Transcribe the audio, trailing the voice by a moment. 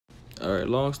All right,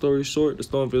 long story short, the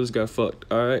Stone Village got fucked.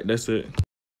 All right, that's it.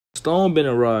 Stone been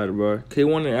a ride, bro.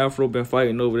 K1 and Afro been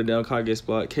fighting over the down Kage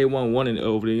spot. K1 won it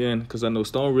over the end because I know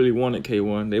Stone really wanted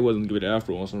K1. They wasn't giving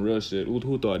Afro on some real shit.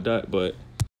 Who thought that? But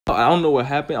I don't know what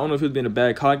happened. I don't know if he was being a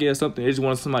bad Kage or something. They just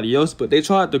wanted somebody else, but they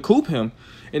tried to coup him.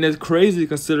 And it's crazy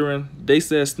considering they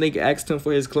said Snake asked him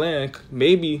for his clan,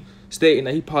 maybe stating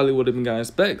that he probably would have been gotten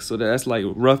specs. So that's like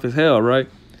rough as hell, right?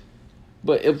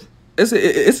 But if this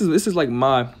is like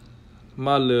my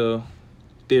little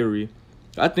theory.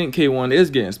 I think K1 is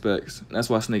getting specs. That's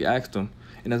why Snake asked him.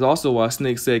 And that's also why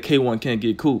Snake said K1 can't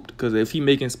get cooped. Because if he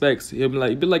making specs, he'll be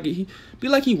like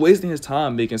he wasting his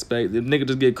time making specs. If nigga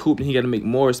just get cooped and he got to make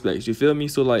more specs. You feel me?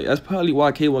 So like that's probably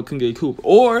why K1 couldn't get cooped.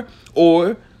 Or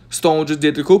Stone just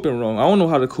did the cooping wrong. I don't know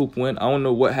how the coop went. I don't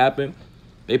know what happened.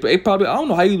 They probably, I don't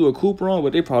know how you do a coop wrong,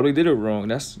 but they probably did it wrong.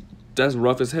 That's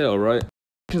rough as hell, right?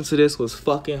 To this was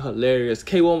fucking hilarious.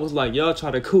 K1 was like, y'all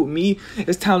try to coop me.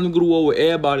 It's time to go to war with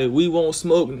everybody. We won't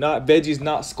smoke, not veggies,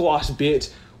 not squash,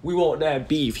 bitch. We want that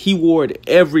beef. He warred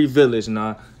every village,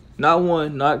 nah. Not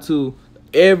one, not two.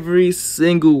 Every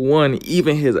single one,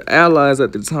 even his allies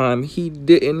at the time, he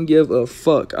didn't give a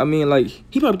fuck. I mean, like,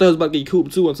 he probably thought he was about to get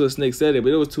cooped too until Snake said it,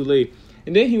 but it was too late.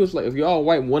 And then he was like, if y'all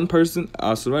wipe one person,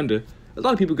 I'll surrender. A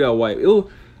lot of people got wiped.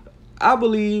 I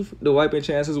believe the wiping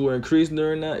chances were increased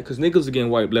during that because niggas are getting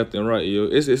wiped left and right, yo.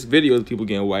 It's videos of people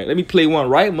getting wiped. Let me play one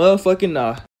right motherfucking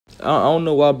nah. I don't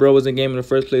know why bro was in game in the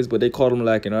first place, but they called him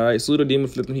lacking, all right? Pseudo Demon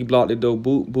flipped him. He blocked it, though.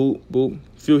 Boop, boop, boop.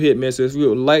 Few hit misses.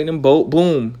 Few lightning bolt.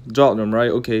 Boom. Dropped him,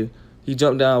 right? Okay. He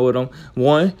jumped down with him.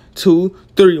 1, 2,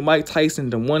 3. Mike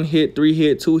Tyson, the 1 hit, 3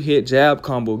 hit, 2 hit jab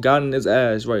combo. Got in his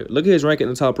ass, right? Look at his rank at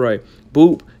the top right.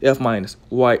 Boop. F-.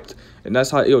 Wiped. And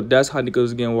that's how niggas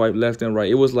was getting wiped left and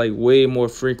right. It was like way more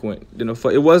frequent than a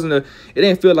fuck. It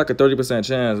didn't feel like a 30%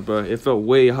 chance, bro. It felt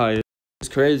way higher. It's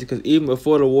crazy because even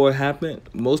before the war happened,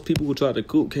 most people who tried to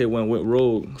coup K1 went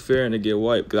rogue, fearing to get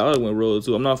wiped. Because I went rogue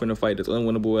too. I'm not finna fight this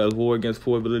unwinnable ass war against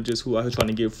poor villages who out here trying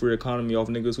to get free economy off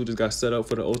niggas who just got set up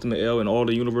for the ultimate L and all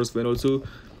the universe for NO2.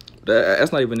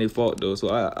 That's not even their fault though. So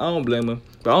I don't blame them.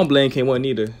 But I don't blame K1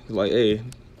 either. Like, hey,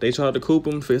 they tried to coup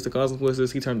him, face the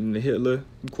consequences. He turned into Hitler,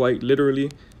 quite literally.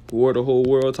 War the whole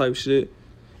world type shit.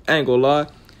 I ain't gonna lie.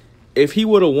 If he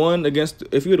would have won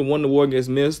the war against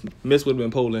Miss would have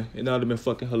been Poland. And that would have been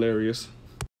fucking hilarious.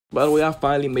 By the way, I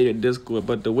finally made a Discord,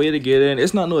 but the way to get in,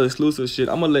 it's not no exclusive shit.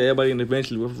 I'm gonna let everybody in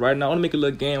eventually, but right now, I wanna make a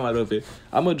little game out of it.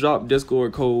 I'm gonna drop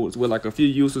Discord codes with like a few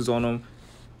uses on them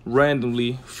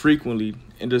randomly, frequently,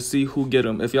 and just see who get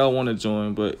them if y'all want to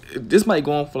join. But this might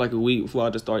go on for like a week before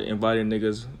I just start inviting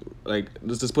niggas. Like,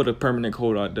 let's just put a permanent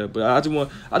code out there. But I just want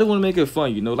to make it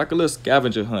fun, you know, like a little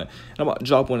scavenger hunt. And I'm about to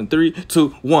drop one in 3, 2,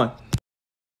 1.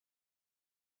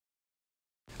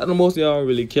 I know most of y'all don't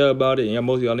really care about it, and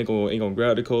most of y'all ain't gonna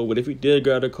grab the code. But if you did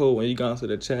grab the code when you got into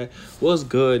the chat, what's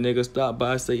good, nigga? Stop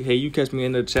by, say, hey, you catch me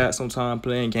in the chat sometime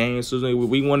playing games. So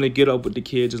we want to get up with the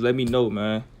kids. Just let me know,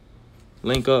 man.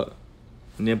 Link up,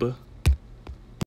 nibba.